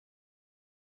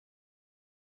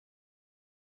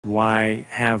Why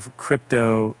have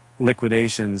crypto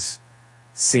liquidations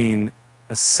seen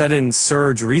a sudden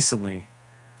surge recently?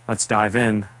 Let's dive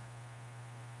in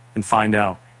and find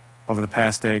out. Over the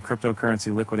past day,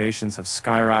 cryptocurrency liquidations have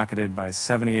skyrocketed by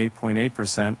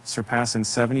 78.8%, surpassing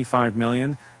 75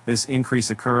 million. This increase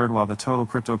occurred while the total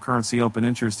cryptocurrency open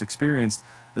interest experienced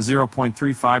a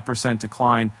 0.35%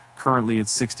 decline, currently at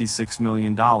 $66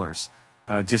 million.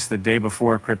 Just the day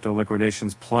before, crypto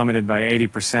liquidations plummeted by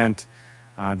 80%,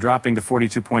 dropping to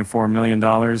 $42.4 million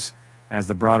as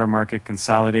the broader market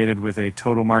consolidated with a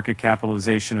total market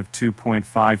capitalization of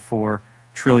 $2.54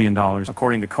 trillion.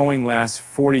 According to CoinLast,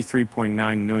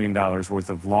 $43.9 million worth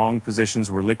of long positions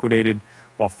were liquidated,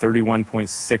 while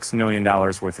 $31.6 million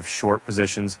worth of short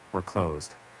positions were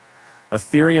closed.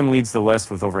 Ethereum leads the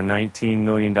list with over $19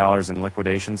 million in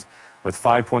liquidations, with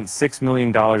 $5.6 million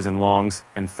in longs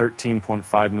and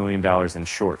 $13.5 million in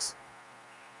shorts.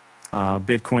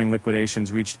 Bitcoin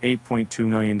liquidations reached $8.2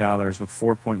 million, with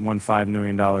 $4.15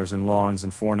 million in longs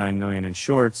and $4.9 million in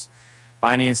shorts.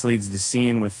 Binance leads the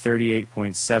scene with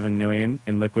 $38.7 million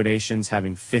in liquidations,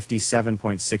 having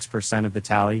 57.6% of the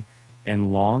tally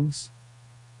in longs.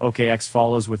 OKX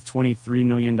follows with $23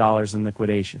 million in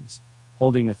liquidations,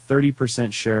 holding a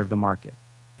 30% share of the market.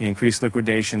 The increased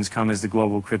liquidations come as the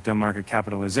global crypto market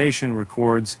capitalization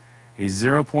records a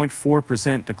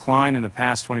 0.4% decline in the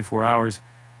past 24 hours,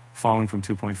 falling from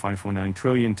 $2.549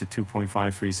 trillion to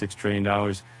 $2.536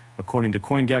 trillion, according to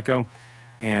CoinGecko.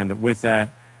 And with that,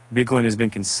 Bitcoin has been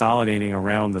consolidating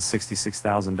around the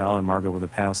 $66,000 mark over the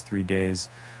past 3 days,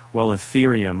 while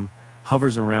Ethereum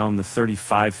hovers around the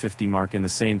 $35.50 mark in the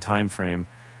same time frame.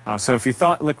 So if you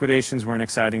thought liquidations weren't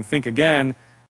exciting, think again.